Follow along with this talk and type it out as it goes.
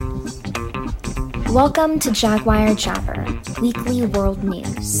Welcome to Jaguar Jabber, weekly world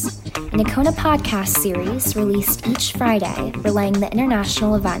news, an Icona podcast series released each Friday relaying the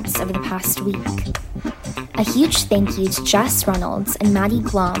international events over the past week. A huge thank you to Jess Reynolds and Maddie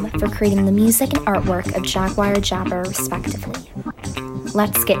Glom for creating the music and artwork of Jaguar Jabber, respectively.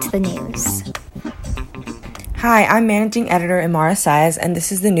 Let's get to the news. Hi, I'm Managing Editor Imara Saez, and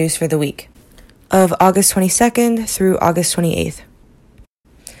this is the news for the week of August 22nd through August 28th.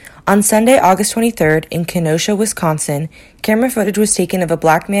 On Sunday, August 23rd, in Kenosha, Wisconsin, camera footage was taken of a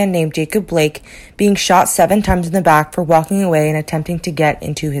black man named Jacob Blake being shot 7 times in the back for walking away and attempting to get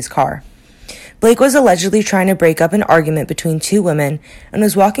into his car. Blake was allegedly trying to break up an argument between 2 women and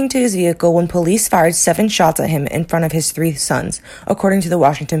was walking to his vehicle when police fired 7 shots at him in front of his 3 sons, according to the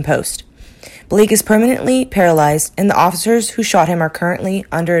Washington Post. Blake is permanently paralyzed, and the officers who shot him are currently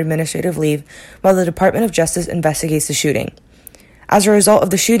under administrative leave while the Department of Justice investigates the shooting. As a result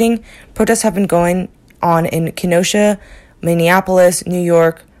of the shooting, protests have been going on in Kenosha, Minneapolis, New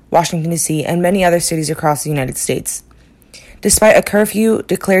York, Washington, D.C., and many other cities across the United States. Despite a curfew,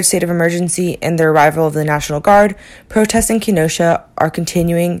 declared state of emergency, and the arrival of the National Guard, protests in Kenosha are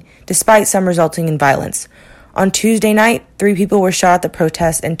continuing despite some resulting in violence. On Tuesday night, 3 people were shot at the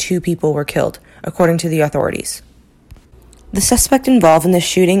protests and 2 people were killed, according to the authorities. The suspect involved in the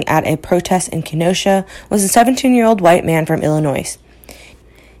shooting at a protest in Kenosha was a 17-year-old white man from Illinois.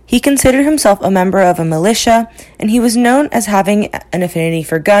 He considered himself a member of a militia, and he was known as having an affinity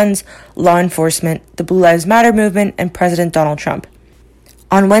for guns, law enforcement, the Blue Lives Matter movement, and President Donald Trump.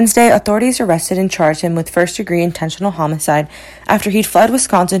 On Wednesday, authorities arrested and charged him with first-degree intentional homicide after he'd fled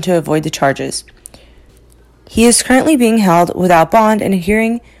Wisconsin to avoid the charges. He is currently being held without bond, and a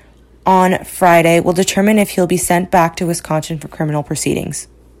hearing on Friday will determine if he'll be sent back to Wisconsin for criminal proceedings.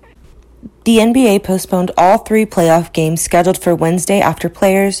 The NBA postponed all 3 playoff games scheduled for Wednesday after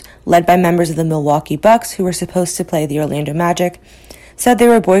players, led by members of the Milwaukee Bucks who were supposed to play the Orlando Magic, said they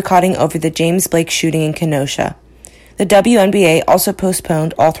were boycotting over the James Blake shooting in Kenosha. The WNBA also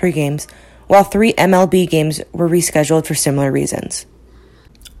postponed all 3 games, while 3 MLB games were rescheduled for similar reasons.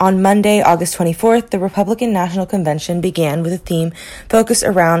 On Monday, August 24th, the Republican National Convention began with a theme focused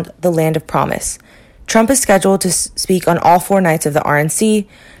around the Land of Promise. Trump is scheduled to speak on all 4 nights of the RNC.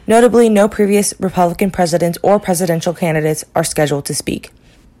 Notably, no previous Republican president or presidential candidates are scheduled to speak.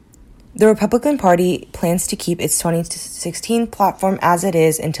 The Republican Party plans to keep its 2016 platform as it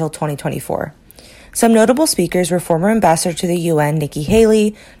is until 2024. Some notable speakers were former ambassador to the UN Nikki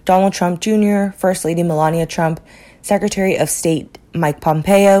Haley, Donald Trump Jr., First Lady Melania Trump, Secretary of State Mike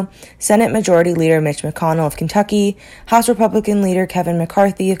Pompeo, Senate Majority Leader Mitch McConnell of Kentucky, House Republican Leader Kevin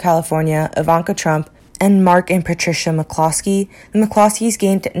McCarthy of California, Ivanka Trump, and Mark and Patricia McCloskey. The McCloskeys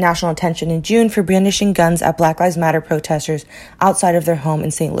gained national attention in June for brandishing guns at Black Lives Matter protesters outside of their home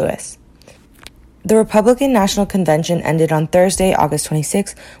in St. Louis. The Republican National Convention ended on Thursday, August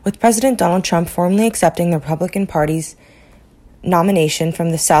 26, with President Donald Trump formally accepting the Republican Party's nomination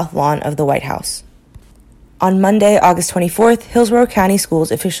from the South Lawn of the White House. On Monday, August 24th, Hillsborough County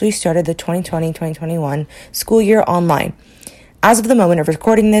Schools officially started the 2020-2021 school year online. As of the moment of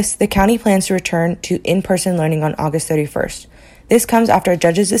recording this, the county plans to return to in-person learning on August 31st. This comes after a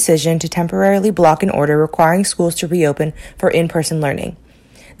judge's decision to temporarily block an order requiring schools to reopen for in-person learning.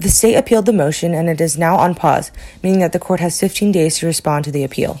 The state appealed the motion, and it is now on pause, meaning that the court has 15 days to respond to the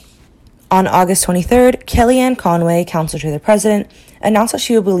appeal. On August 23rd, Kellyanne Conway, counselor to the president, announced that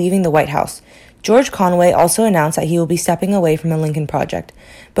she will be leaving the White House. George Conway also announced that he will be stepping away from the Lincoln Project.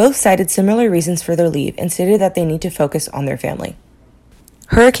 Both cited similar reasons for their leave and stated that they need to focus on their family.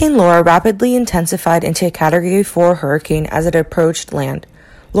 Hurricane Laura rapidly intensified into a Category 4 hurricane as it approached land.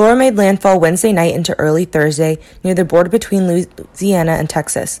 Laura made landfall Wednesday night into early Thursday near the border between Louisiana and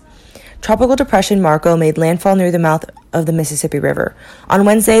Texas. Tropical Depression Marco made landfall near the mouth of the Mississippi River. On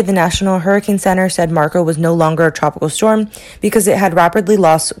Wednesday, the National Hurricane Center said Marco was no longer a tropical storm because it had rapidly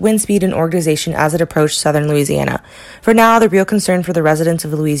lost wind speed and organization as it approached southern Louisiana. For now, the real concern for the residents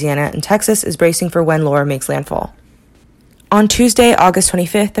of Louisiana and Texas is bracing for when Laura makes landfall. On Tuesday, August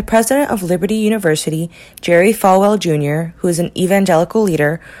 25th, the president of Liberty University, Jerry Falwell Jr., who is an evangelical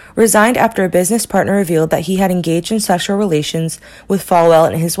leader, resigned after a business partner revealed that he had engaged in sexual relations with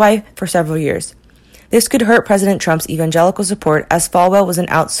Falwell and his wife for several years. This could hurt President Trump's evangelical support, as Falwell was an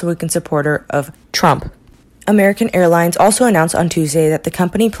outspoken supporter of Trump. American Airlines also announced on Tuesday that the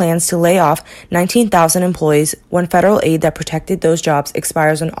company plans to lay off 19,000 employees when federal aid that protected those jobs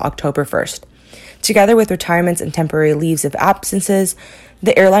expires on October 1st. Together with retirements and temporary leaves of absences,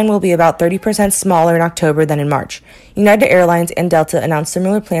 the airline will be about 30% smaller in October than in March. United Airlines and Delta announced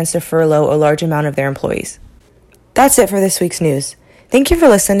similar plans to furlough a large amount of their employees. That's it for this week's news. Thank you for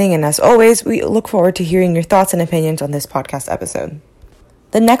listening, and as always, we look forward to hearing your thoughts and opinions on this podcast episode.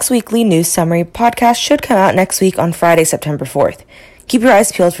 The next weekly news summary podcast should come out next week on Friday, September 4th. Keep your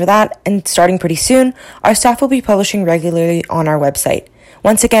eyes peeled for that, and starting pretty soon, our staff will be publishing regularly on our website.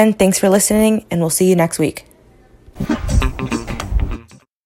 Once again, thanks for listening, and we'll see you next week.